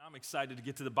I'm excited to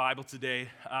get to the Bible today.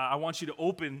 I want you to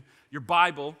open your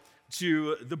Bible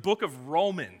to the book of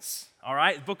Romans, all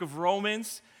right? The book of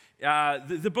Romans.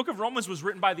 The book of Romans was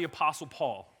written by the Apostle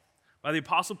Paul,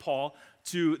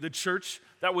 to the church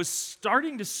that was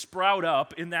starting to sprout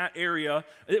up in that area.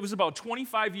 It was about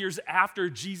 25 years after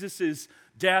Jesus'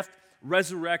 death,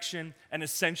 resurrection, and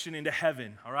ascension into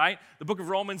heaven, all right? The book of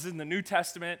Romans is in the New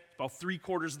Testament, about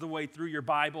 3/4 of the way through your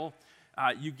Bible.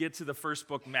 You get to the first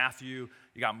book, Matthew,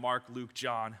 you got Mark, Luke,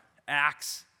 John,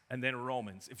 Acts, and then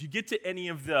Romans. If you get to any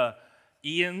of the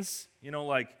Ians,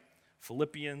 like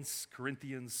Philippians,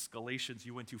 Corinthians, Galatians,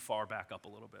 you went too far back up a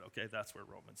little bit, okay? That's where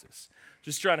Romans is.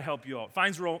 Just trying to help you out.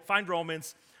 Find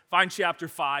Romans, find chapter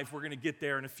 5. We're going to get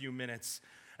there in a few minutes.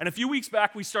 And a few weeks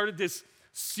back, we started this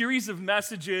series of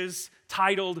messages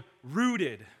titled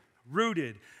Rooted.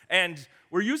 And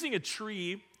we're using a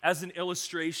tree as an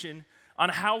illustration on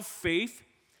how faith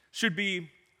should be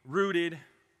rooted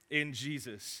in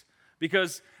Jesus.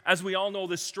 Because as we all know,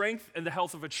 the strength and the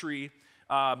health of a tree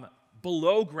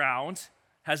below ground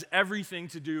has everything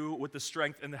to do with the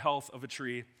strength and the health of a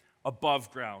tree above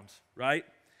ground, right?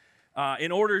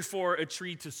 In order for a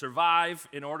tree to survive,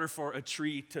 in order for a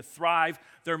tree to thrive,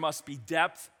 there must be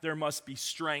depth, there must be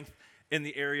strength in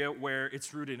the area where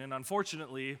it's rooted. And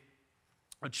unfortunately,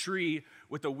 a tree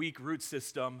with a weak root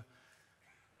system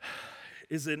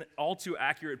is an all too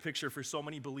accurate picture for so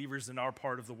many believers in our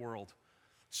part of the world.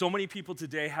 So many people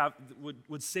today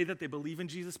would say that they believe in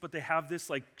Jesus, but they have this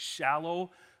like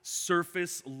shallow,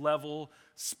 surface level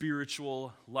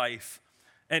spiritual life.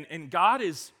 And God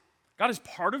is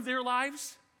part of their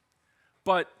lives,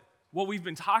 but what we've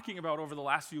been talking about over the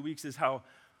last few weeks is how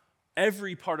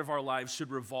every part of our lives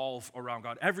should revolve around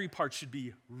God. Every part should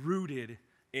be rooted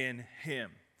in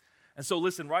Him. And so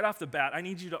listen, right off the bat, I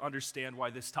need you to understand why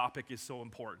this topic is so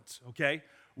important, okay?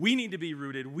 We need to be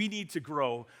rooted, we need to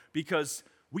grow, because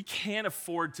we can't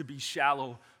afford to be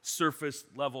shallow, surface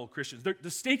level Christians. The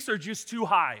stakes are just too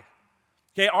high,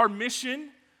 okay? Our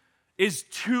mission is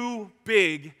too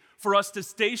big for us to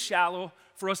stay shallow,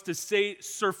 for us to stay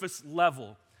surface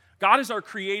level. God is our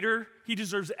creator, He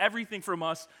deserves everything from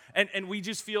us, and we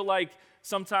just feel like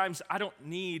sometimes I don't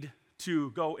need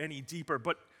to go any deeper,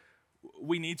 but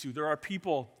we need to. There are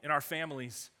people in our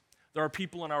families, there are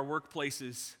people in our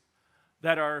workplaces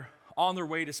that are on their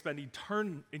way to spend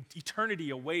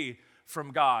eternity away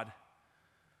from God.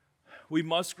 We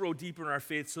must grow deeper in our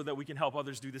faith so that we can help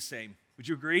others do the same. Would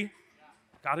you agree? Yeah.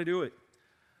 Got to do it.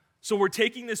 So we're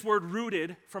taking this word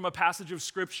rooted from a passage of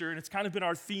Scripture, and it's kind of been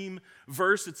our theme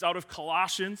verse. It's out of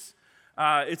Colossians.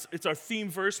 It's our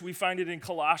theme verse. We find it in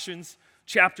Colossians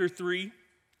chapter 2,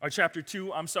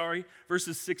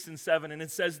 verses 6 and 7. And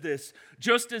it says this: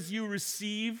 just as you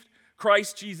received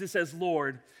Christ Jesus as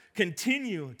Lord,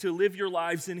 continue to live your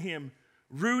lives in Him,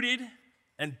 rooted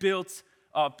and built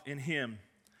up in Him,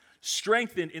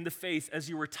 strengthened in the faith as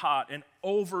you were taught, and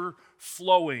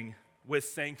overflowing with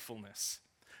thankfulness.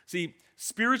 See,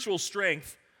 spiritual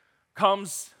strength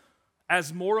comes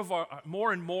as more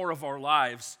and more of our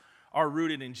lives are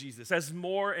rooted in Jesus, as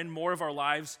more and more of our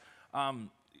lives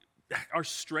are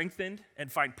strengthened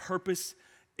and find purpose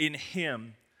in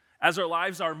Him, as our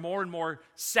lives are more and more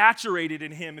saturated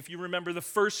in Him. If you remember the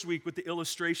first week with the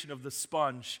illustration of the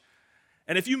sponge.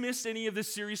 And if you missed any of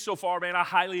this series so far, man, I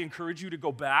highly encourage you to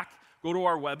go to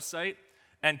our website,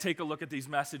 and take a look at these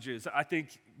messages. I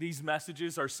think these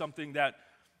messages are something that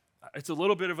it's a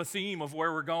little bit of a theme of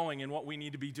where we're going and what we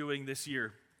need to be doing this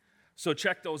year. So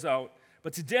check those out.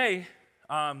 But today,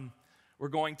 we're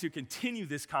going to continue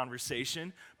this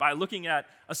conversation by looking at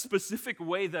a specific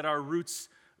way that our roots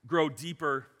grow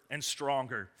deeper and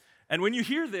stronger. And when you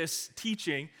hear this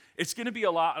teaching, it's going to be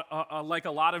a lot like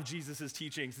a lot of Jesus'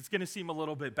 teachings. It's going to seem a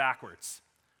little bit backwards,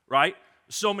 right?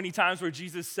 So many times where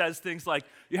Jesus says things like,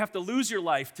 you have to lose your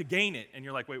life to gain it. And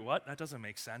you're like, wait, what? That doesn't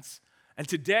make sense. And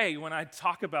today, when I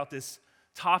talk about this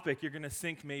topic, you're going to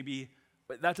think maybe,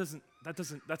 but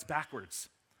that's backwards.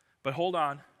 But hold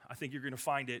on, I think you're going to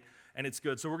find it, and it's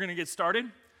good. So we're going to get started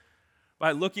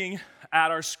by looking at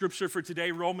our scripture for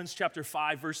today, Romans chapter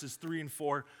 5, verses 3 and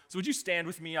 4. So would you stand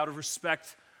with me out of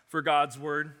respect for God's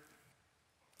word?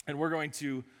 And we're going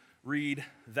to read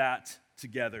that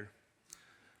together.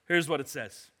 Here's what it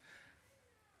says.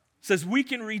 It says, we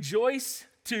can rejoice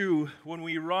too when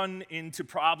we run into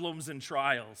problems and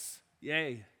trials.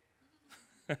 Yay.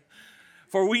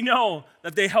 For we know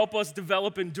that they help us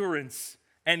develop endurance,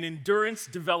 and endurance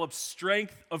develops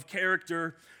strength of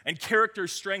character, and character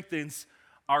strengthens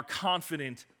our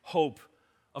confident hope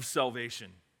of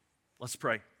salvation. Let's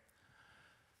pray.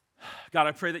 God,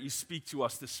 I pray that you speak to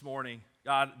us this morning.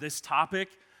 God, this topic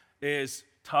is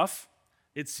tough.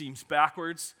 It seems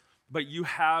backwards, but you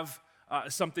have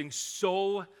something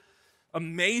so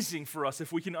amazing for us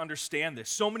if we can understand this.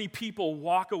 So many people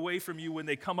walk away from you when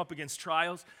they come up against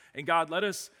trials, and God, let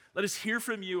us hear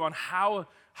from you on how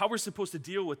we're supposed to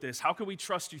deal with this. How can we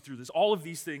trust you through this? All of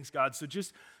these things, God. So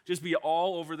just be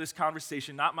all over this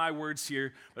conversation, not my words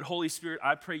here, but Holy Spirit,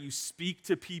 I pray you speak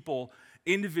to people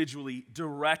individually,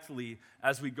 directly,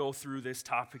 as we go through this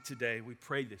topic today. We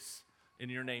pray this in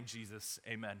your name, Jesus.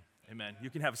 Amen. Amen. You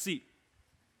can have a seat.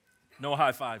 No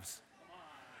high fives.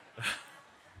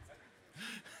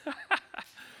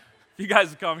 You guys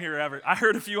have come here ever. I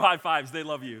heard a few high fives. They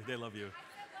love you. They love you.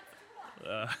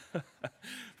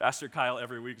 Pastor Kyle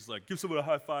every week is like, give someone a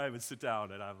high five and sit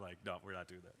down. And I'm like, no, we're not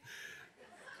doing that.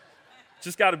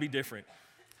 Just got to be different.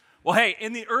 Well, hey,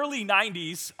 in the early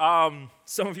 90s,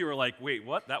 some of you were like, wait,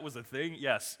 what? That was a thing?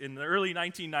 Yes. In the early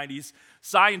 1990s,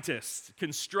 scientists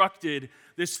constructed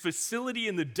this facility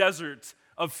in the desert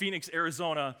of Phoenix,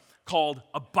 Arizona called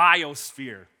a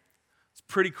biosphere. It's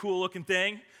a pretty cool looking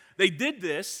thing. They did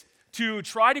this to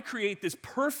try to create this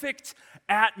perfect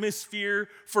atmosphere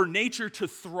for nature to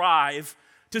thrive,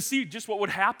 to see just what would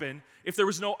happen if there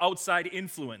was no outside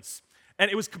influence. And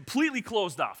it was completely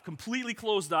closed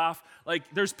off. Like,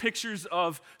 there's pictures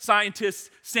of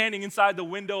scientists standing inside the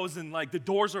windows and, like, the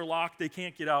doors are locked. They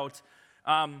can't get out.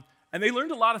 And they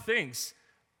learned a lot of things.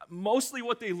 Mostly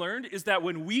what they learned is that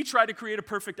when we try to create a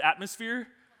perfect atmosphere,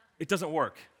 it doesn't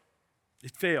work.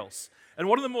 It fails. And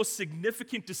one of the most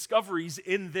significant discoveries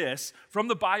in this from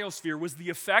the biosphere was the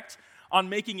effect on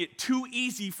making it too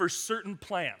easy for certain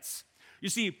plants. You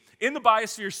see, in the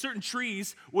biosphere, certain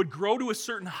trees would grow to a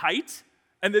certain height,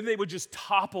 and then they would just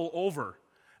topple over.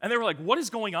 And they were like, what is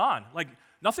going on? Like,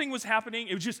 nothing was happening.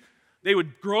 It was just, they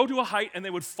would grow to a height, and they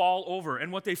would fall over.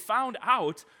 And what they found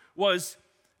out was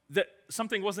that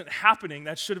something wasn't happening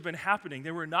that should have been happening.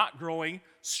 They were not growing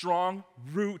strong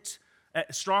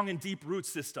and deep root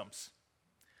systems.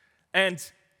 And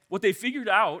what they figured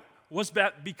out was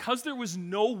that because there was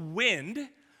no wind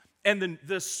and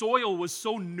the soil was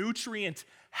so nutrient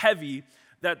heavy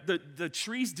that the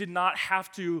trees did not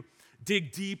have to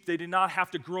dig deep, they did not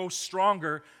have to grow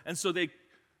stronger, and so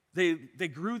they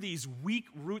grew these weak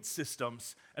root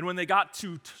systems, and when they got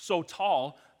so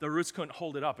tall, the roots couldn't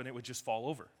hold it up and it would just fall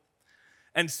over.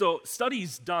 And so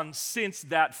studies done since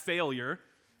that failure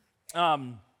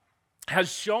has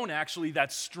shown actually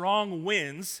that strong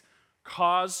winds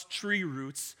cause tree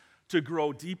roots to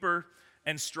grow deeper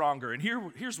and stronger. And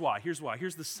here's why.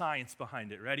 Here's the science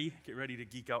behind it. Ready? Get ready to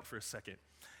geek out for a second.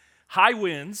 High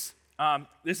winds,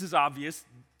 this is obvious,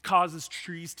 causes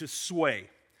trees to sway,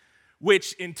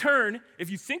 which in turn, if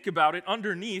you think about it,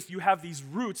 underneath you have these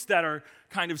roots that are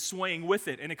kind of swaying with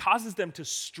it, and it causes them to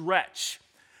stretch.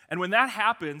 And when that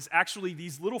happens, actually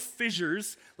these little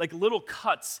fissures, like little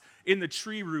cuts in the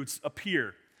tree roots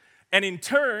appear. And in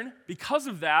turn, because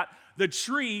of that, the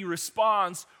tree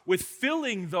responds with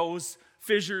filling those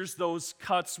fissures, those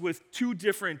cuts, with two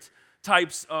different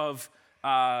types of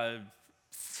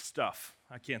stuff.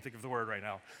 I can't think of the word right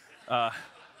now.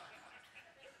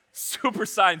 Super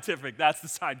scientific, that's the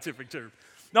scientific term.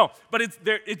 No, but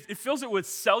it fills it with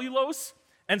cellulose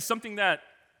and something that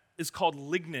is called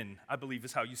lignin, I believe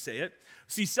is how you say it.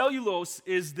 See, cellulose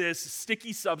is this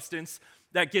sticky substance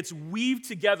that gets weaved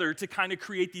together to kind of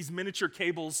create these miniature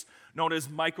cables known as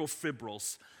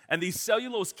microfibrils. And these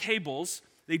cellulose cables,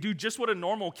 they do just what a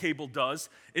normal cable does.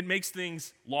 It makes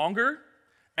things longer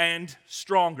and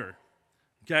stronger,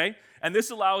 okay? And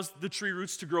this allows the tree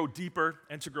roots to grow deeper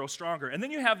and to grow stronger. And then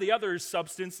you have the other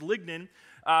substance, lignin,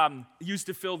 used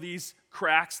to fill these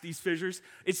cracks, these fissures.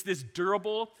 It's this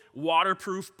durable,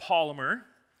 waterproof polymer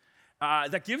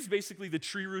that gives basically the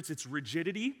tree roots its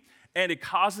rigidity, and it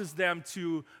causes them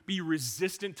to be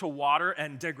resistant to water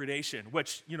and degradation,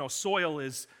 which, soil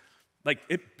is, like,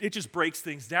 it just breaks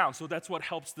things down. So that's what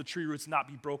helps the tree roots not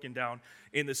be broken down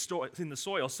in the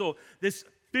soil. So this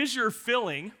fissure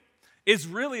filling is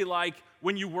really like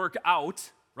when you work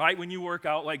out, right? When you work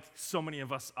out, like so many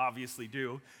of us obviously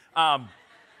do, but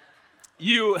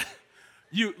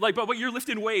when you're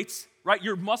lifting weights, right?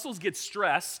 Your muscles get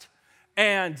stressed,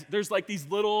 and there's like these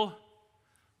little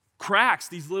cracks,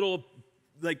 these little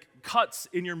like cuts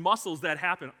in your muscles that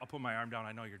happen. I'll put my arm down.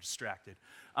 I know you're distracted.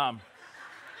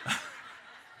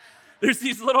 There's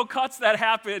these little cuts that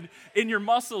happen in your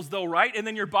muscles though, right? And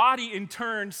then your body in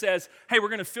turn says, hey, we're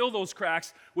going to fill those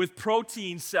cracks with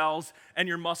protein cells, and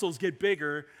your muscles get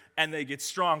bigger and they get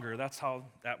stronger. That's how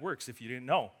that works if you didn't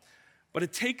know. But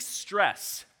it takes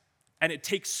stress, and it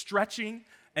takes stretching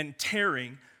and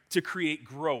tearing to create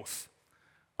growth.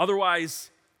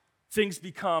 Otherwise, things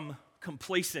become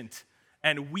complacent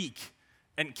and weak,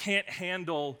 and can't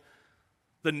handle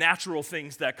the natural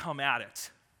things that come at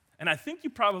it. And I think you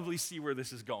probably see where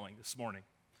this is going this morning.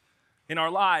 In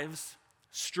our lives,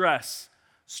 stress,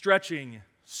 stretching,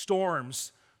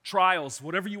 storms, trials,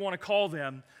 whatever you want to call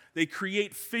them, they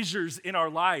create fissures in our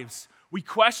lives. We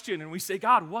question and we say,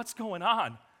 God, what's going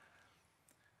on?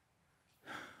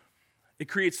 It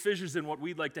creates fissures in what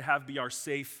we'd like to have be our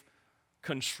safe,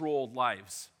 controlled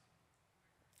lives.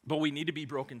 But we need to be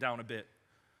broken down a bit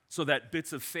so that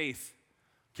bits of faith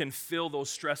can fill those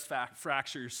stress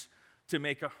fractures to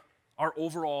make our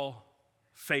overall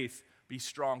faith be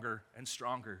stronger and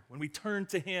stronger. When we turn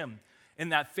to Him in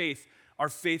that faith, our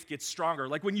faith gets stronger.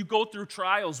 Like when you go through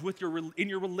trials in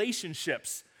your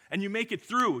relationships and you make it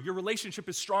through, your relationship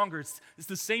is stronger. It's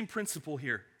the same principle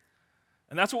here.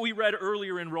 And that's what we read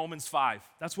earlier in Romans 5.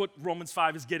 That's what Romans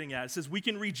 5 is getting at. It says we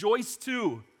can rejoice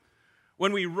too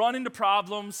when we run into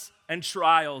problems and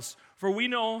trials, for we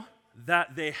know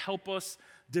that they help us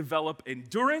develop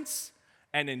endurance,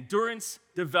 and endurance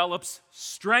develops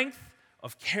strength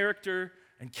of character,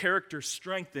 and character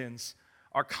strengthens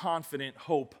our confident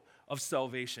hope of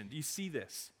salvation. Do you see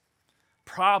this?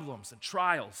 Problems and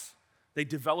trials, they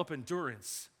develop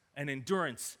endurance, and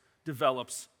endurance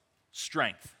develops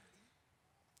strength.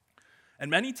 And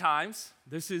many times,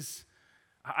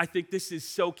 I think this is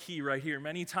so key right here.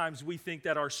 Many times we think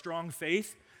that our strong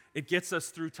faith, it gets us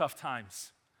through tough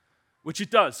times, which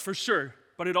it does for sure,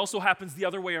 but it also happens the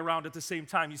other way around at the same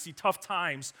time. You see, tough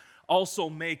times also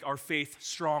make our faith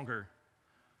stronger.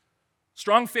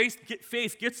 Strong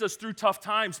faith gets us through tough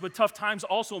times, but tough times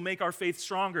also make our faith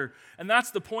stronger. And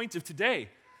that's the point of today.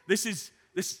 This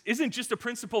isn't just a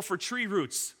principle for tree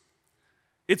roots.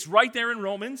 It's right there in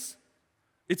Romans.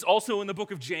 It's also in the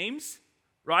book of James,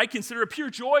 right? Consider it pure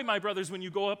joy, my brothers, when you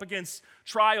go up against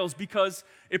trials because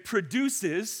it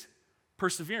produces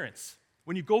perseverance.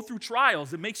 When you go through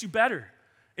trials, it makes you better.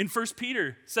 In 1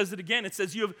 Peter says it again. It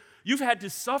says you've had to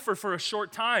suffer for a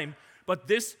short time, but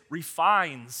this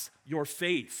refines your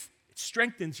faith. It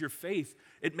strengthens your faith.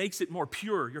 It makes it more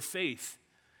pure, your faith.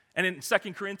 And in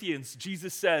 2 Corinthians,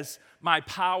 Jesus says, my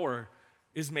power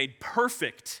is made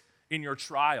perfect in your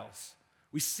trials.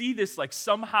 We see this like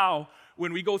somehow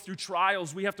when we go through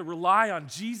trials, we have to rely on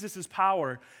Jesus'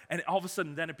 power, and all of a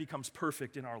sudden then it becomes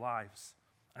perfect in our lives.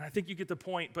 And I think you get the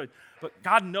point, but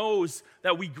God knows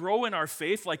that we grow in our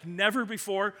faith like never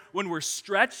before when we're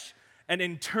stretched, and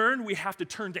in turn we have to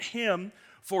turn to Him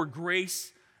for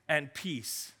grace and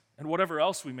peace and whatever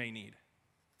else we may need.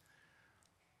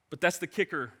 But that's the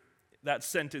kicker, that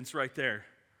sentence right there,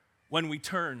 when we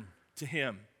turn to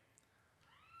Him.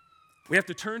 We have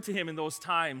to turn to Him in those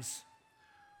times,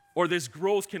 or this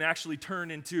growth can actually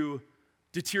turn into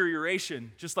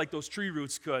deterioration, just like those tree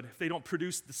roots could, if they don't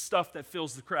produce the stuff that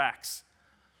fills the cracks.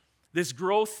 This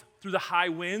growth through the high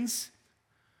winds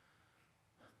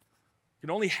can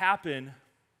only happen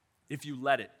if you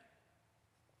let it.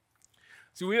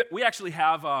 So we actually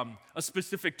have a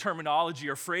specific terminology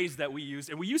or phrase that we use,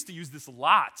 and we used to use this a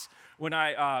lot when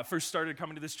I first started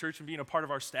coming to this church and being a part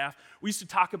of our staff. We used to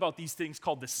talk about these things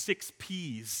called the 6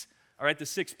 Ps, all right, the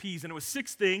 6 Ps, and it was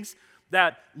 6 things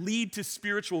that lead to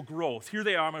spiritual growth. Here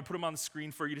they are. I'm going to put them on the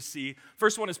screen for you to see.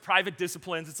 First one is private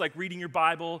disciplines. It's like reading your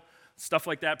Bible, stuff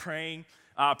like that, praying.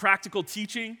 Practical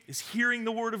teaching is hearing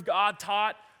the Word of God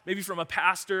taught, maybe from a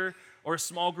pastor or a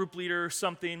small group leader or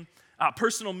something.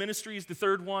 Personal ministry is the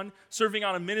third one. Serving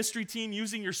on a ministry team,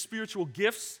 using your spiritual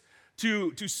gifts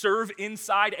to serve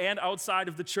inside and outside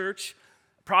of the church.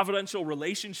 Providential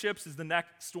relationships is the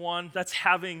next one. That's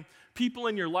having people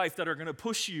in your life that are going to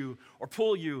push you or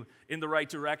pull you in the right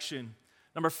direction.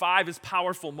 Number 5 is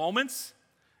powerful moments.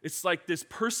 It's like this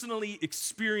personally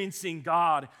experiencing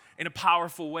God in a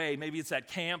powerful way. Maybe it's at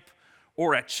camp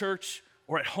or at church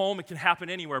or at home. It can happen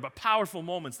anywhere, but powerful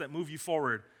moments that move you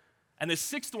forward. And the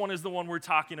 6th one is the one we're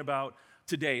talking about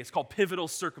today. It's called pivotal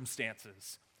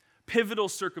circumstances. Pivotal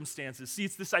circumstances. See,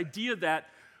 it's this idea that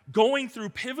going through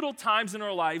pivotal times in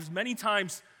our lives, many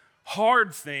times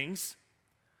hard things,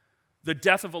 the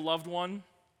death of a loved one,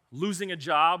 losing a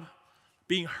job,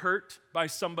 being hurt by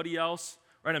somebody else,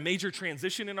 right? A major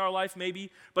transition in our life maybe.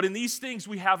 But in these things,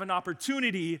 we have an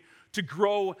opportunity to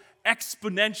grow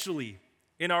exponentially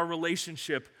in our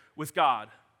relationship with God.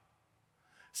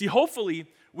 See, hopefully,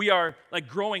 we are like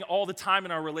growing all the time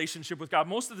in our relationship with God.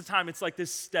 Most of the time, it's like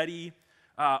this steady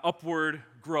upward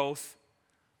growth.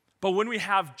 But when we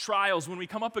have trials, when we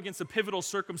come up against a pivotal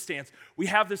circumstance, we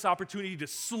have this opportunity to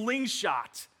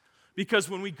slingshot. Because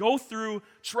when we go through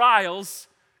trials,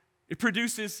 it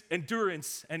produces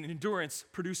endurance, and endurance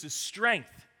produces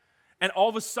strength. And all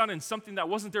of a sudden, something that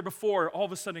wasn't there before, all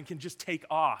of a sudden can just take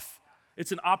off.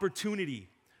 It's an opportunity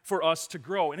for us to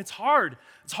grow. And it's hard.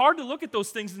 It's hard to look at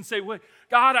those things and say, "Wait,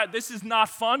 God, this is not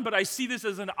fun, but I see this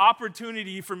as an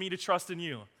opportunity for me to trust in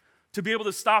you." To be able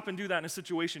to stop and do that in a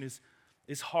situation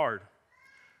is hard.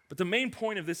 But the main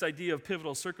point of this idea of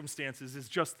pivotal circumstances is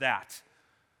just that.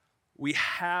 We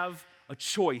have a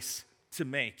choice to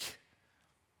make.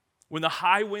 When the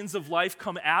high winds of life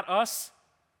come at us,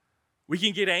 we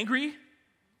can get angry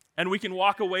and we can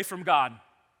walk away from God.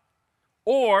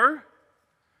 Or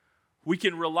we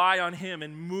can rely on Him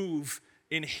and move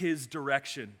in His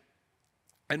direction.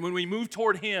 And when we move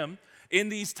toward Him in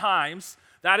these times,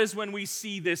 that is when we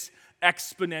see this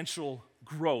exponential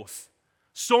growth.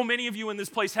 So many of you in this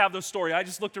place have this story. I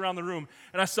just looked around the room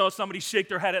and I saw somebody shake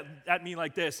their head at me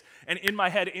like this. And in my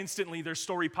head, instantly, their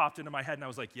story popped into my head. And I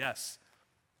was like, yes,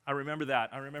 I remember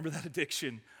that. I remember that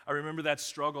addiction. I remember that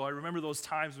struggle. I remember those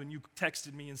times when you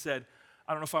texted me and said,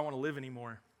 I don't know if I want to live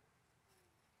anymore.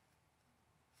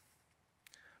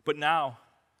 But now,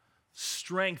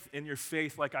 strength in your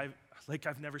faith like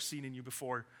I've never seen in you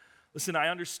before. Listen, I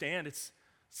understand it's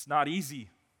not easy.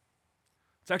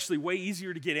 It's actually way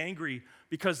easier to get angry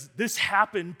because this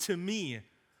happened to me.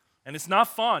 And it's not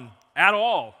fun at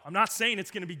all. I'm not saying it's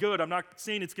going to be good. I'm not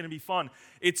saying it's going to be fun.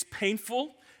 It's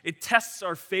painful. It tests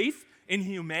our faith in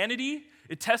humanity.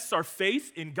 It tests our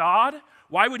faith in God.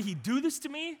 Why would He do this to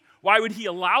me? Why would He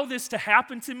allow this to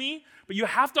happen to me? But you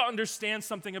have to understand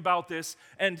something about this.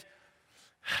 And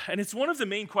it's one of the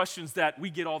main questions that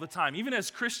we get all the time. Even as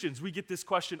Christians, we get this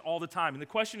question all the time. And the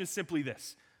question is simply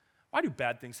this: why do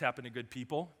bad things happen to good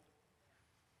people?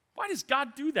 Why does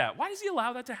God do that? Why does He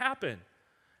allow that to happen?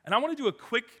 And I want to do a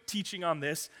quick teaching on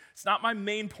this. It's not my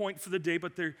main point for the day,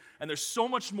 but there's so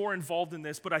much more involved in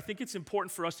this, but I think it's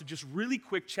important for us to just really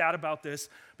quick chat about this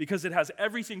because it has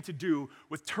everything to do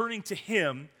with turning to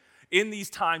Him in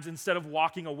these times instead of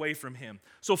walking away from Him.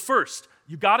 So first,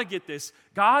 you got to get this.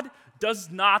 God does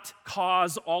not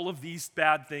cause all of these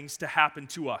bad things to happen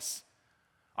to us.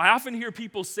 I often hear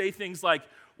people say things like,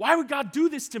 why would God do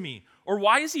this to me? Or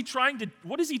what is He trying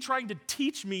to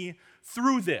teach me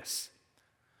through this?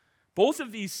 Both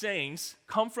of these sayings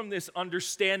come from this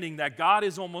understanding that God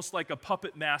is almost like a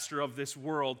puppet master of this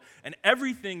world, and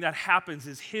everything that happens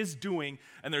is His doing,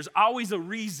 and there's always a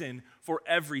reason for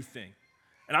everything.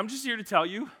 And I'm just here to tell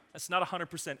you, that's not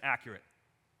 100% accurate,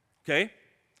 okay?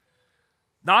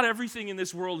 Not everything in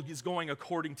this world is going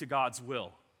according to God's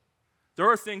will. There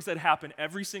are things that happen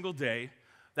every single day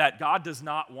that God does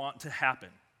not want to happen.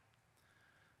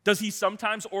 Does He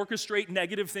sometimes orchestrate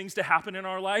negative things to happen in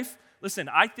our life? Listen,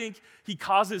 I think He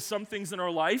causes some things in our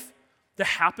life to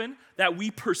happen that we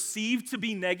perceive to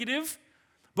be negative,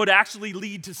 but actually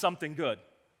lead to something good.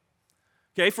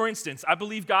 Okay, for instance, I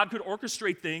believe God could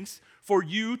orchestrate things for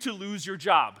you to lose your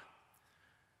job,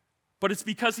 but it's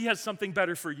because He has something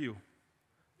better for you.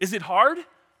 Is it hard?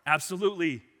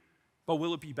 Absolutely. But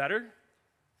will it be better?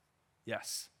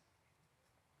 Yes.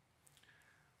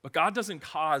 But God doesn't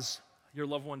cause your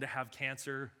loved one to have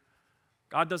cancer.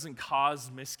 God doesn't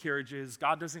cause miscarriages.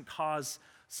 God doesn't cause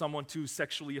someone to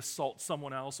sexually assault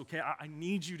someone else, okay? I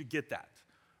need you to get that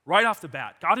right off the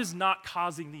bat. God is not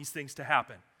causing these things to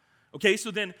happen, okay?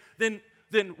 So then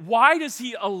why does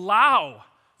He allow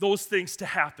those things to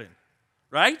happen,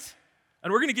 right?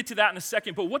 And we're going to get to that in a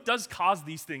second, but what does cause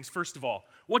these things, first of all?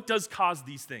 What does cause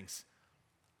these things?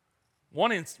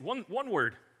 One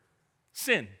word: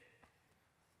 sin.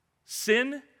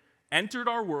 Sin entered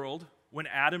our world when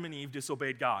Adam and Eve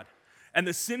disobeyed God. And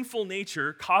the sinful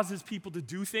nature causes people to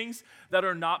do things that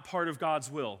are not part of God's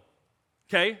will.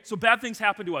 Okay? So bad things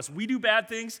happen to us. We do bad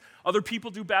things. Other people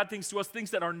do bad things to us,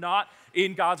 things that are not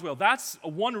in God's will. That's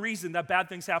one reason that bad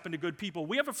things happen to good people.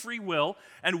 We have a free will,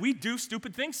 and we do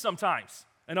stupid things sometimes,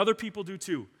 and other people do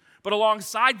too. But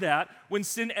alongside that, when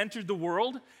sin entered the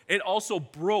world, it also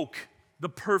broke the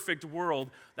perfect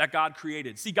world that God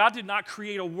created. See, God did not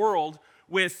create a world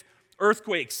with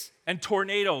earthquakes and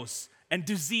tornadoes and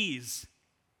disease.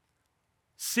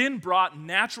 Sin brought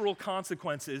natural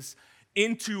consequences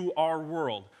into our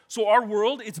world. So our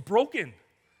world, it's broken.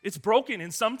 It's broken,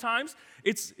 and sometimes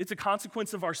it's a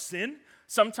consequence of our sin.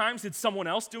 Sometimes it's someone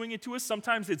else doing it to us.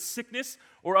 Sometimes it's sickness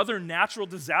or other natural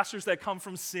disasters that come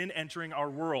from sin entering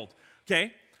our world,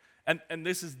 okay? And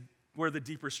this is where the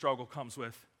deeper struggle comes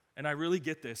with. And I really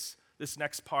get this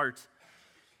next part.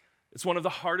 It's one of the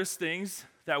hardest things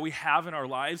that we have in our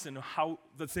lives, and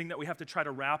the thing that we have to try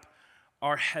to wrap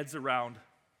our heads around.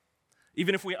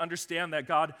 Even if we understand that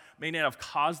God may not have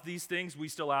caused these things, we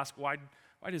still ask, why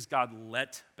does God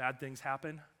let bad things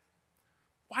happen?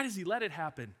 Why does He let it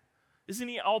happen? Isn't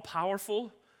He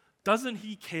all-powerful? Doesn't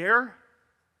He care?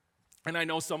 And I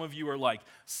know some of you are like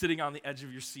sitting on the edge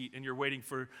of your seat and you're waiting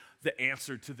for the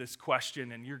answer to this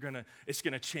question and it's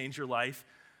gonna change your life.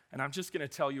 And I'm just gonna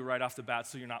tell you right off the bat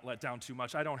so you're not let down too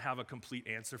much, I don't have a complete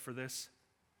answer for this.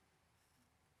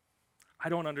 I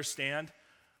don't understand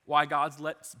why God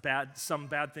lets some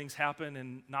bad things happen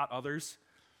and not others.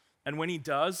 And when he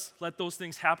does let those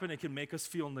things happen, it can make us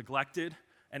feel neglected.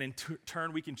 And in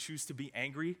turn, we can choose to be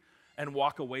angry and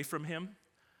walk away from him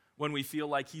when we feel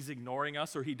like he's ignoring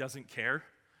us or he doesn't care.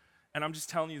 And I'm just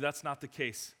telling you that's not the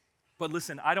case. But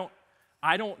listen, I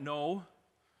don't know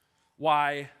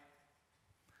why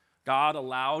God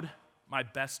allowed my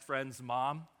best friend's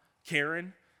mom,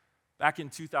 Karen, back in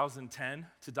 2010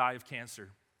 to die of cancer.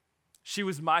 She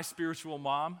was my spiritual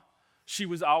mom. She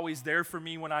was always there for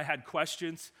me when I had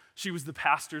questions. She was the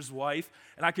pastor's wife,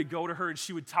 and I could go to her and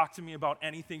she would talk to me about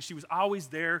anything. She was always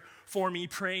there for me,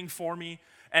 praying for me.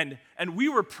 And we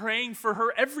were praying for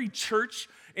her. Every church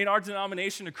in our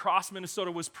denomination across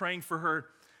Minnesota was praying for her,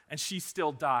 and she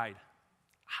still died.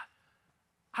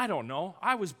 I don't know.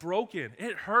 I was broken.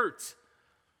 It hurt.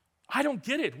 I don't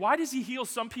get it. Why does he heal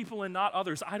some people and not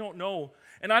others? I don't know.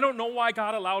 And I don't know why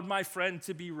God allowed my friend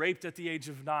to be raped at the age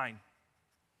of 9.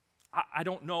 I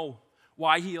don't know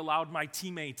why he allowed my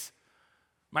teammate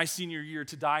my senior year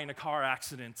to die in a car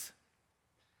accident.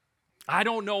 I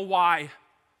don't know why.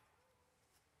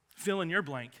 Fill in your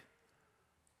blank.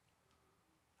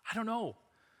 I don't know.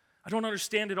 I don't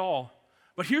understand it all.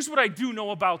 But here's what I do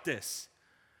know about this.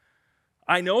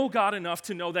 I know God enough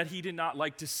to know that he did not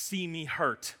like to see me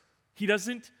hurt. He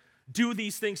doesn't do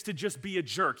these things to just be a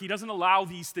jerk. He doesn't allow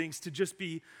these things to just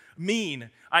be mean.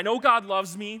 I know God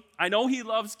loves me. I know he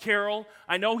loves Carol.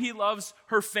 I know he loves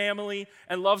her family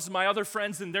and loves my other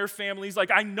friends and their families.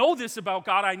 Like, I know this about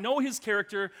God. I know his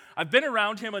character. I've been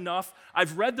around him enough.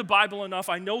 I've read the Bible enough.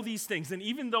 I know these things. And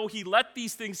even though he let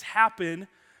these things happen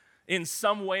in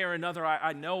some way or another,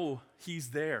 I know he's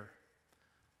there.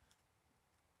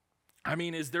 I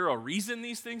mean, is there a reason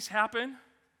these things happen?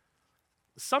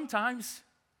 Sometimes.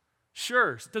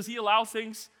 Sure. Does he allow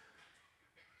things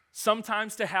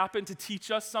sometimes to happen to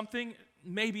teach us something?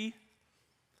 Maybe.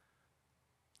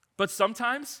 But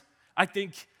sometimes I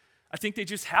think they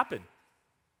just happen.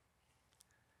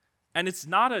 And it's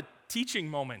not a teaching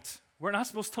moment. We're not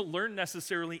supposed to learn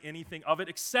necessarily anything of it,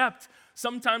 except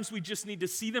sometimes we just need to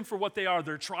see them for what they are.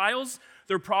 They're trials,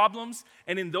 they're problems,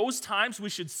 and in those times we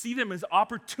should see them as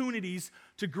opportunities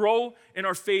to grow in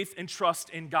our faith and trust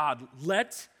in God.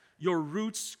 Let your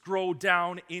roots grow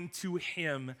down into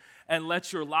him and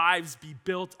let your lives be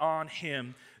built on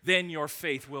him. Then your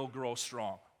faith will grow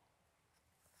strong.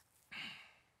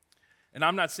 And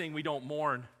I'm not saying we don't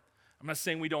mourn. I'm not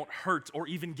saying we don't hurt or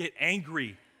even get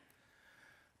angry.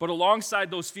 But alongside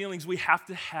those feelings, we have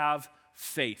to have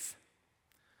faith.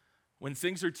 When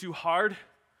things are too hard,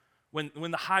 when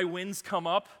the high winds come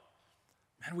up,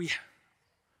 man,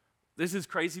 this is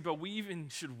crazy, but we even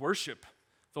should worship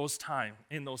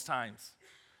in those times,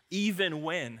 even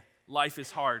when life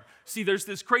is hard. See, there's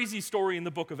this crazy story in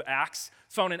the book of Acts.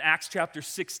 It's found in Acts chapter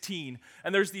 16.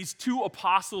 And there's these two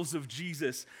apostles of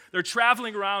Jesus. They're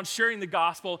traveling around sharing the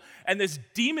gospel, and this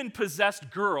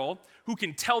demon-possessed girl who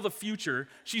can tell the future,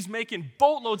 she's making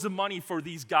boatloads of money for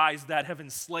these guys that have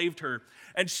enslaved her.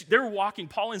 And they're walking,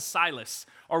 Paul and Silas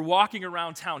are walking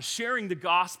around town sharing the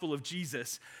gospel of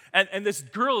Jesus. And this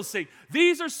girl is saying,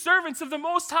 these are servants of the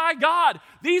Most High God.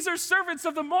 These are servants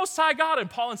of the Most High God. And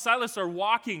Paul and Silas are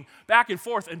walking back and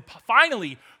forth. And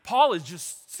finally, Paul is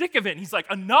just sick of it. And he's like,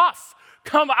 enough,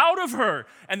 come out of her.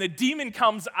 And the demon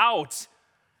comes out.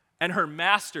 And her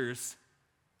masters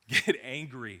get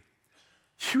angry.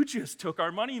 You just took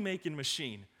our money-making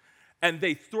machine. And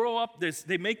they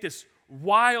they make this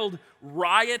wild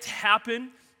riot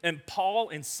happen. And Paul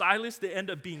and Silas, they end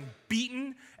up being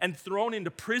beaten and thrown into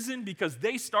prison because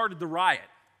they started the riot.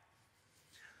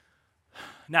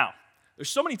 Now,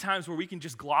 there's so many times where we can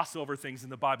just gloss over things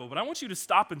in the Bible, but I want you to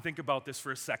stop and think about this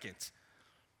for a second.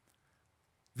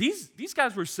 These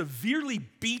guys were severely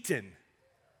beaten,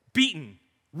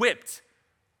 whipped,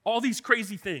 all these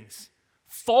crazy things,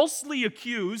 falsely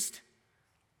accused,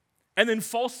 and then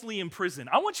falsely imprisoned.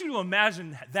 I want you to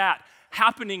imagine that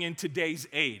happening in today's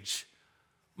age.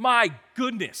 My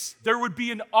goodness, there would be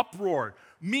an uproar.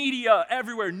 Media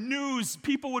everywhere, news,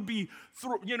 people would be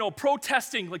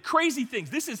protesting like crazy things.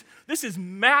 This is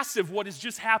massive what has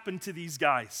just happened to these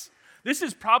guys. This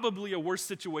is probably a worse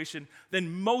situation than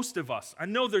most of us. I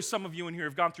know there's some of you in here who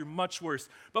have gone through much worse,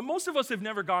 but most of us have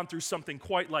never gone through something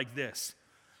quite like this.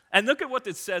 And look at what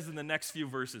it says in the next few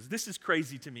verses. This is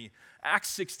crazy to me.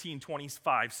 Acts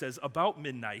 16:25 says, about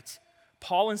midnight,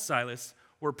 Paul and Silas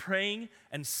were praying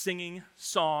and singing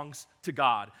songs to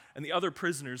God, and the other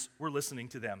prisoners were listening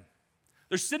to them.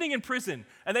 They're sitting in prison,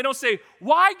 and they don't say,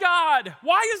 "Why, God?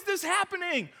 Why is this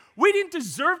happening? We didn't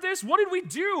deserve this. What did we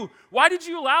do? Why did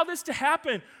you allow this to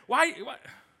happen?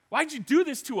 Why'd you do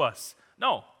this to us?"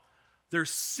 No, they're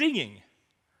singing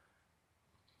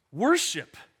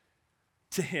worship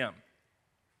to him.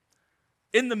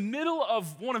 In the middle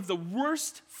of one of the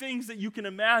worst things that you can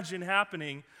imagine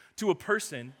happening to a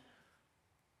person,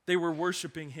 they were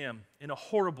worshiping him in a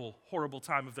horrible, horrible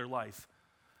time of their life.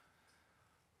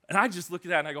 And I just look at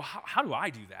that and I go, how do I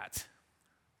do that?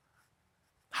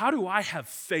 How do I have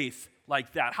faith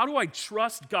like that? How do I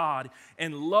trust God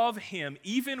and love him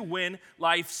even when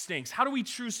life stinks? How do we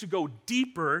choose to go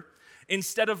deeper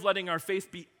instead of letting our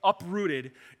faith be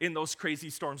uprooted in those crazy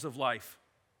storms of life?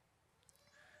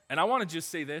 And I want to just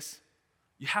say this,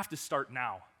 you have to start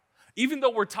now. Even though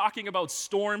we're talking about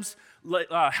storms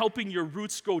helping your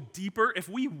roots go deeper, if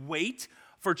we wait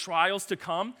for trials to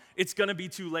come, it's going to be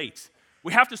too late.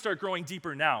 We have to start growing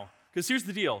deeper now. Because here's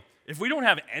the deal. If we don't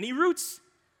have any roots,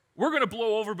 we're going to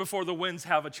blow over before the winds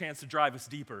have a chance to drive us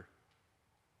deeper.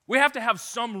 We have to have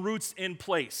some roots in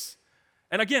place.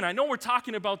 And again, I know we're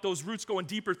talking about those roots going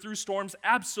deeper through storms.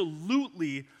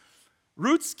 Absolutely.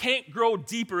 Roots can't grow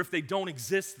deeper if they don't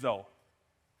exist, though.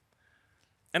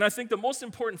 And I think the most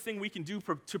important thing we can do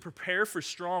to prepare for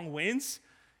strong winds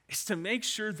is to make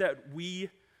sure that we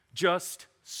just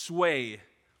sway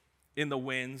in the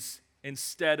winds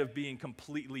instead of being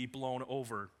completely blown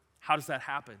over. How does that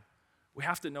happen? We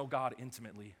have to know God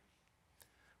intimately.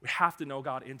 We have to know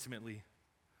God intimately.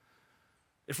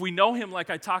 If we know him like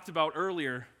I talked about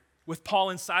earlier with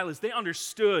Paul and Silas, they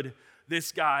understood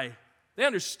this guy. They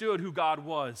understood who God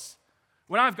was.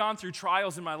 When I've gone through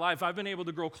trials in my life, I've been able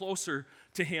to grow closer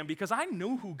to him because I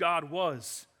knew who God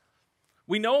was.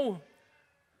 We know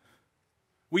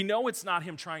it's not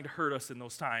him trying to hurt us in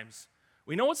those times.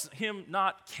 We know it's him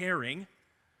not caring.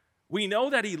 We know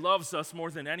that he loves us more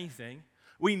than anything.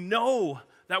 We know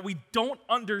that we don't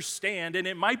understand, and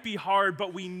it might be hard,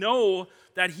 but we know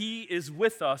that he is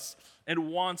with us and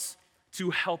wants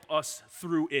to help us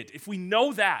through it. If we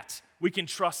know that, we can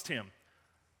trust him.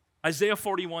 Isaiah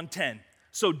 41:10.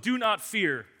 "So do not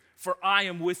fear, for I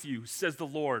am with you," says the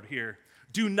Lord here.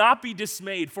 "Do not be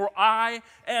dismayed, for I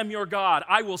am your God.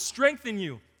 I will strengthen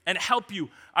you and help you.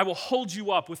 I will hold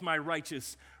you up with my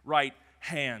righteous right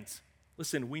hand."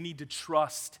 Listen, we need to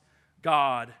trust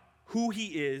God, who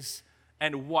he is,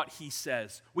 and what he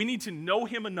says. We need to know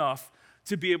him enough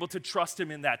to be able to trust him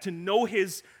in that, to know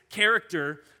his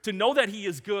character, to know that he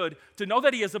is good, to know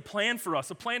that he has a plan for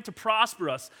us, a plan to prosper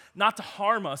us, not to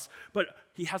harm us, but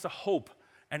he has a hope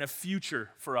and a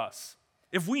future for us.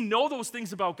 If we know those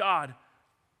things about God,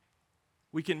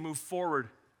 we can move forward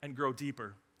and grow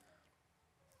deeper.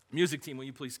 Music team, will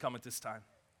you please come at this time?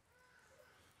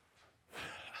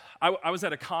 I was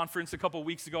at a conference a couple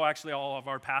weeks ago. Actually, all of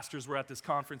our pastors were at this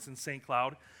conference in St.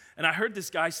 Cloud. And I heard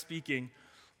this guy speaking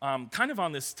kind of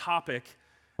on this topic.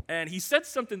 And he said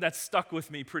something that stuck with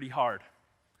me pretty hard.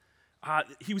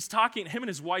 He was talking, him and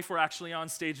his wife were actually on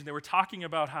stage, and they were talking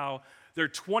about how their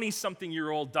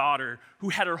 20-something-year-old daughter, who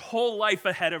had her whole life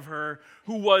ahead of her,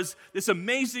 who was this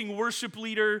amazing worship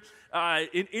leader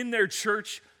in their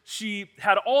church. She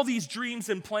had all these dreams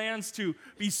and plans to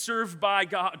be served by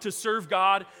God, to serve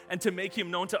God, and to make him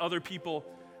known to other people.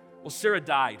 Well, Sarah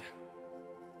died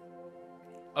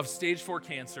of stage 4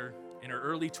 cancer in her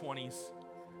early 20s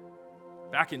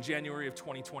back in January of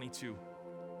 2022.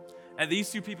 And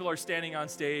these two people are standing on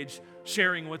stage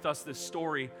sharing with us this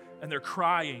story, and they're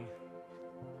crying.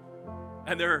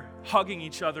 And they're hugging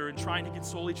each other and trying to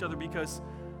console each other because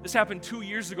this happened 2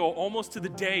 years ago, almost to the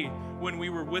day when we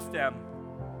were with them.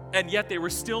 And yet they were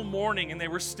still mourning and they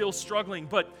were still struggling.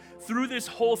 But through this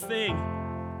whole thing,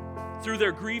 through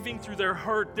their grieving, through their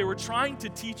hurt, they were trying to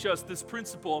teach us this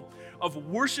principle of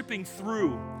worshiping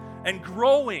through and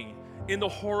growing in the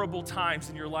horrible times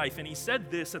in your life. And he said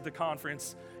this at the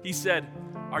conference. He said,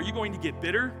 "Are you going to get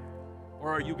bitter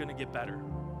or are you going to get better?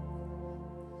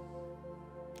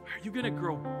 Are you going to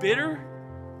grow bitter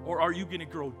or are you going to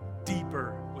grow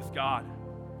deeper with God?"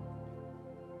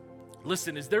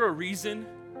 Listen, is there a reason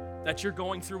that you're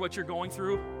going through what you're going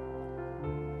through?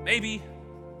 Maybe.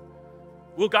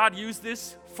 Will God use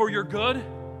this for your good?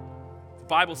 The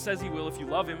Bible says he will if you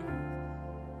love him.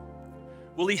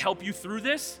 Will he help you through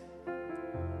this?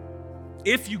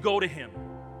 If you go to him.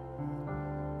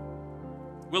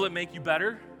 Will it make you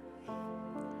better?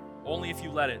 Only if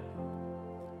you let it.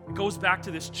 It goes back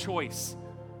to this choice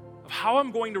of how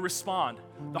I'm going to respond.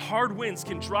 The hard winds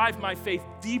can drive my faith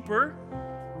deeper,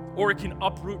 or it can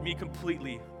uproot me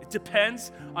completely.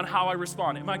 depends on how I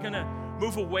respond. Am I going to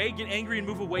move away, get angry and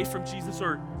move away from Jesus,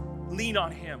 or lean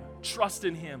on him, trust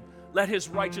in him, let his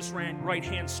righteous right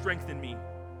hand strengthen me?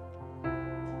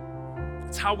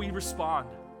 It's how we respond.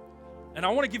 And I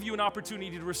want to give you an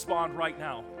opportunity to respond right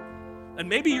now. And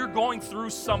maybe you're going through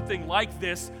something like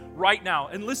this right now.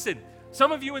 And listen,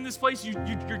 some of you in this place, you're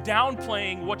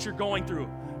downplaying what you're going through.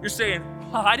 You're saying,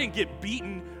 well, I didn't get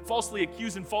beaten, falsely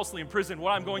accused, and falsely imprisoned.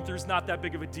 What I'm going through is not that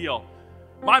big of a deal.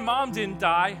 My mom didn't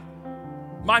die.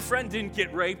 My friend didn't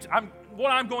get raped.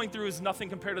 What I'm going through is nothing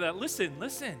compared to that. Listen.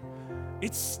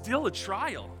 It's still a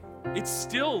trial. It's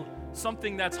still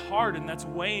something that's hard and that's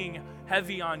weighing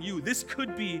heavy on you. This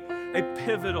could be a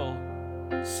pivotal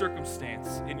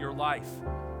circumstance in your life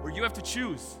where you have to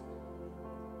choose.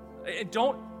 And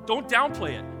don't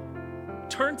downplay it.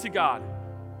 Turn to God.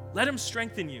 Let him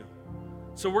strengthen you.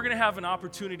 So we're going to have an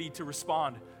opportunity to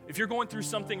respond. If you're going through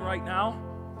something right now,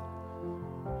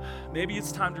 maybe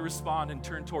it's time to respond and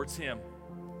turn towards him.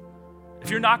 If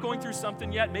you're not going through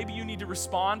something yet, maybe you need to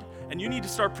respond and you need to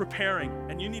start preparing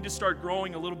and you need to start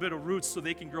growing a little bit of roots so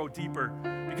they can grow deeper.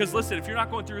 Because listen, if you're not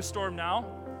going through a storm now,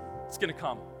 it's going to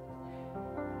come.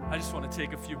 I just want to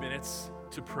take a few minutes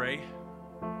to pray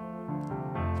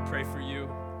for you.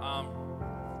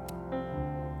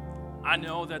 I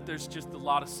know that there's just a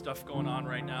lot of stuff going on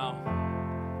right now.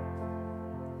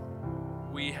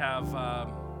 We have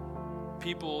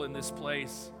people in this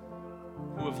place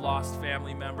who have lost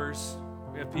family members.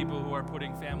 We have people who are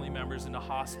putting family members into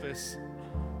hospice.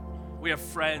 We have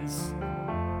friends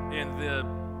in the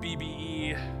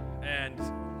BBE and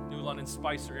New London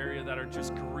Spicer area that are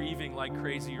just grieving like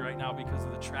crazy right now because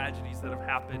of the tragedies that have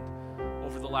happened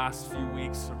over the last few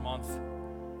weeks or month.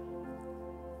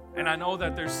 And I know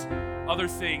that there's other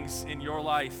things in your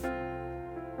life,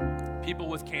 people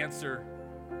with cancer,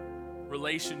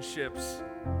 relationships.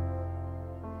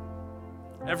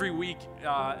 Every week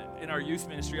in our youth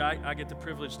ministry, I get the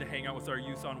privilege to hang out with our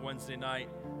youth on Wednesday night,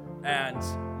 and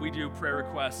we do prayer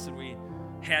requests, and we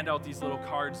hand out these little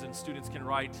cards, and students can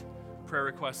write prayer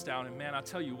requests down. And man, I'll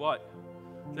tell you what,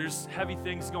 there's heavy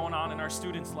things going on in our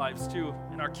students' lives too,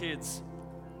 in our kids.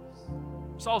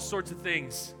 There's all sorts of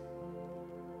things.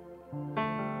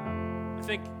 I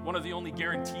think one of the only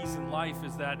guarantees in life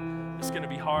is that it's going to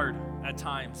be hard at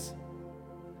times.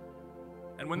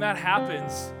 And when that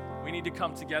happens, we need to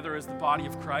come together as the body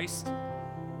of Christ.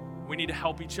 We need to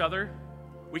help each other.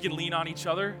 We can lean on each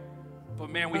other. But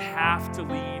man, we have to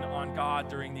lean on God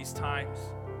during these times.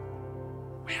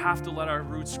 We have to let our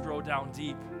roots grow down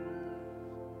deep.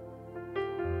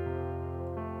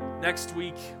 Next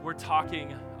week, we're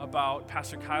talking about,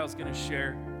 Pastor Kyle's going to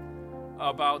share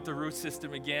about the root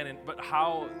system again, but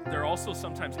how they're also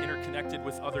sometimes interconnected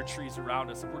with other trees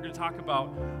around us. And we're going to talk about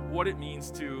what it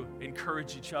means to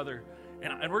encourage each other.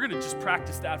 And we're going to just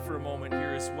practice that for a moment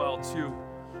here as well, too.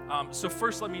 So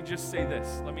first, let me just say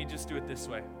this. Let me just do it this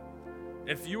way.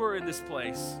 If you are in this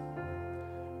place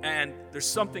and there's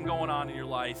something going on in your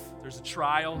life, there's a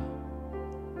trial,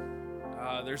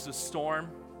 there's a storm,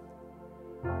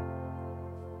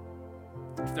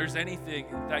 if there's anything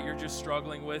that you're just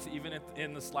struggling with, even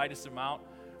in the slightest amount,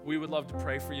 we would love to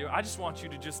pray for you. I just want you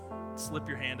to just slip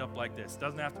your hand up like this.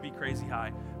 Doesn't have to be crazy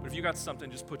high, but if you got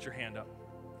something, just put your hand up.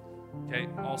 Okay,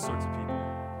 all sorts of people.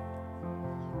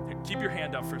 Keep your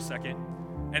hand up for a second.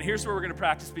 And here's where we're going to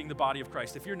practice being the body of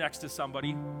Christ. If you're next to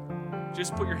somebody,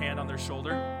 just put your hand on their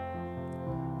shoulder.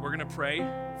 We're going to pray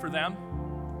for them.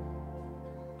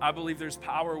 I believe there's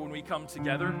power when we come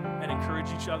together and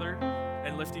encourage each other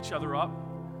and lift each other up.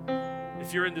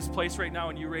 If you're in this place right now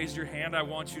and you raised your hand, I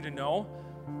want you to know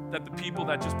that the people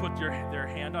that just put their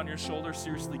hand on your shoulder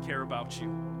seriously care about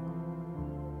you.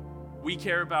 We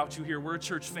care about you here. We're a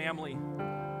church family.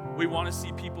 We want to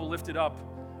see people lifted up.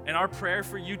 And our prayer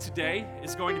for you today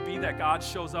is going to be that God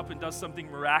shows up and does something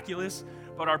miraculous.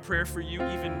 But our prayer for you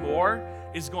even more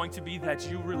is going to be that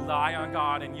you rely on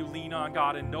God and you lean on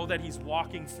God and know that He's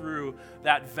walking through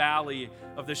that valley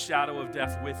of the shadow of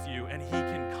death with you, and He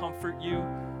can comfort you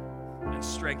and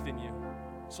strengthen you.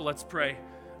 So let's pray.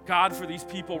 God, for these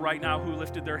people right now who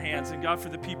lifted their hands, and God, for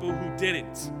the people who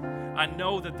didn't. I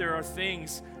know that there are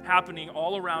things happening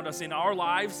all around us in our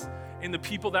lives, in the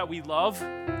people that we love.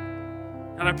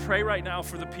 And I pray right now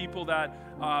for the people that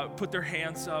put their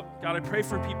hands up. God, I pray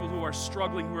for people who are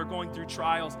struggling, who are going through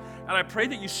trials. And I pray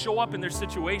that you show up in their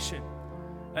situation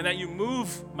and that you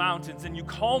move mountains and you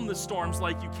calm the storms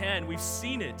like you can. We've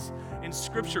seen it in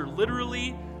Scripture,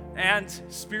 literally and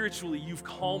spiritually. You've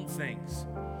calmed things.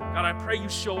 God, I pray you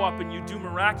show up and you do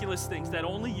miraculous things that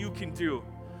only you can do,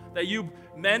 that you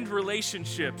mend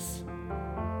relationships,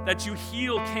 that you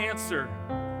heal cancer,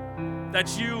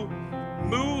 that you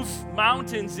move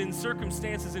mountains in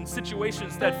circumstances and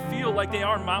situations that feel like they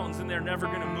are mountains and they're never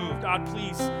going to move. God,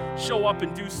 please show up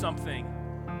and do something.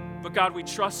 But God, we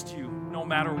trust you no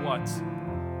matter what.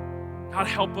 God,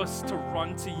 help us to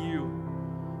run to you.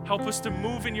 Help us to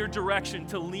move in your direction,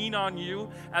 to lean on you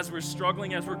as we're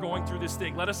struggling, as we're going through this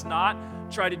thing. Let us not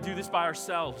try to do this by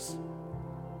ourselves.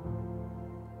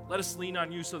 Let us lean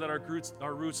on you so that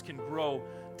our roots can grow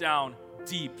down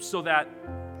deep, so that,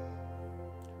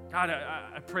 God,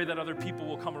 I pray that other people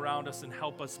will come around us and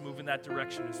help us move in that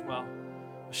direction as well.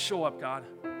 Show up, God.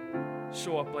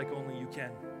 Show up like only you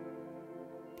can.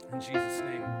 In Jesus'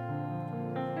 name.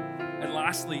 And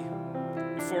lastly,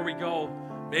 before we go,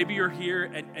 maybe you're here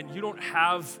and you don't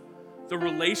have the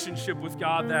relationship with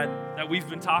God that we've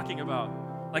been talking about.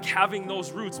 Like having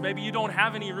those roots. Maybe you don't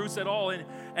have any roots at all,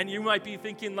 and you might be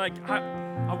thinking like,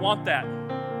 I want that.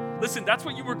 Listen, that's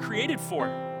what you were created for.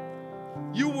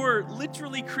 You were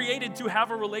literally created to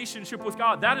have a relationship with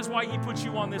God. That is why he put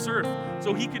you on this earth,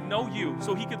 so he could know you,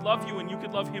 so he could love you, and you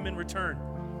could love him in return.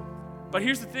 But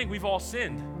here's the thing, we've all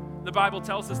sinned. The Bible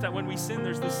tells us that when we sin,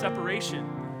 there's this separation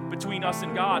between us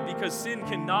and God, because sin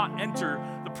cannot enter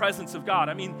the presence of God.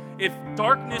 I mean, if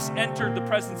darkness entered the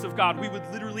presence of God, we would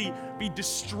literally be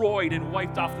destroyed and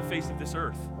wiped off the face of this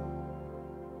earth.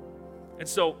 And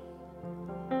so,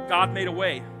 God made a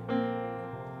way.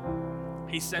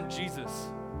 He sent Jesus,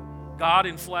 God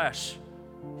in flesh.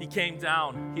 He came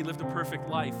down. He lived a perfect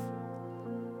life.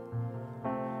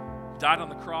 Died on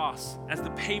the cross as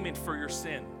the payment for your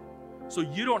sin. So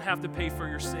you don't have to pay for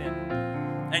your sin,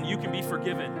 and you can be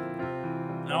forgiven.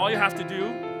 And all you have to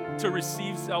do to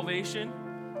receive salvation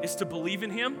is to believe in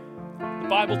him, the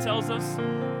Bible tells us,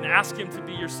 and ask him to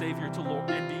be your Savior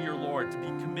and be your Lord, to be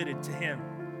committed to him.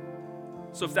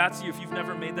 So if that's you, if you've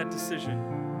never made that decision,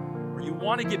 or you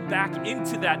want to get back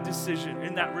into that decision,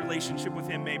 in that relationship with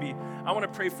him maybe, I want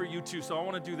to pray for you too. So I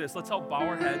want to do this. Let's all bow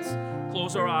our heads,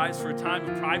 close our eyes for a time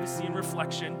of privacy and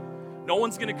reflection. No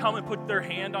one's going to come and put their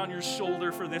hand on your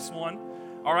shoulder for this one.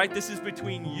 All right, this is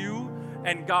between you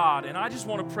and God, and I just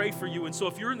want to pray for you. And so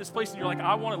if you're in this place and you're like,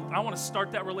 I want to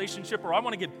start that relationship, or I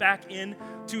want to get back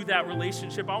into that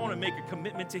relationship, I want to make a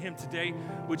commitment to him today,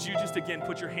 would you just again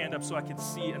put your hand up so I can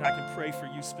see and I can pray for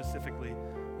you specifically?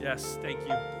 Yes, thank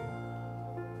you.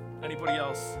 Anybody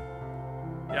else?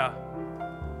 Yeah.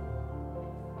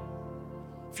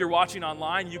 If you're watching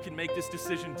online, you can make this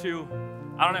decision too.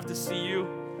 I don't have to see you,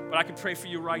 but I can pray for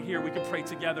you right here. We can pray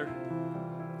together.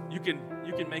 You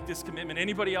can make this commitment.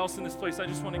 Anybody else in this place? I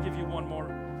just want to give you one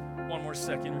more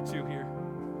second or two here.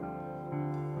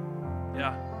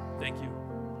 Yeah, thank you.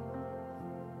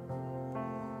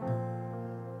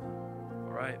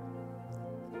 All right.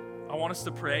 I want us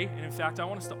to pray, and in fact, I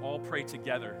want us to all pray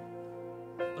together.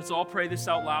 Let's all pray this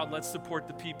out loud. Let's support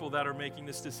the people that are making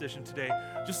this decision today.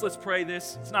 Just let's pray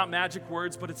this. It's not magic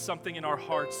words, but it's something in our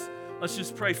hearts. Let's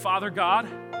just pray. Father God,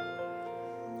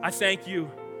 I thank you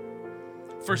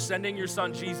for sending your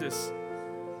son Jesus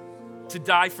to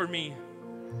die for me.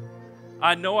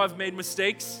 I know I've made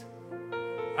mistakes.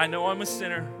 I know I'm a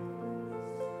sinner.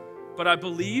 But I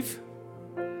believe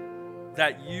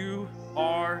that you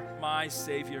are my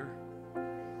Savior.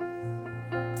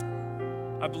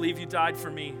 I believe you died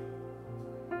for me.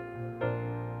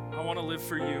 I want to live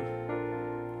for you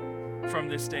from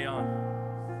this day on.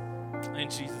 In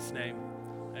Jesus' name,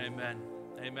 amen.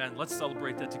 Amen. Let's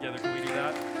celebrate that together. Can we do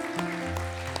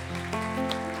that?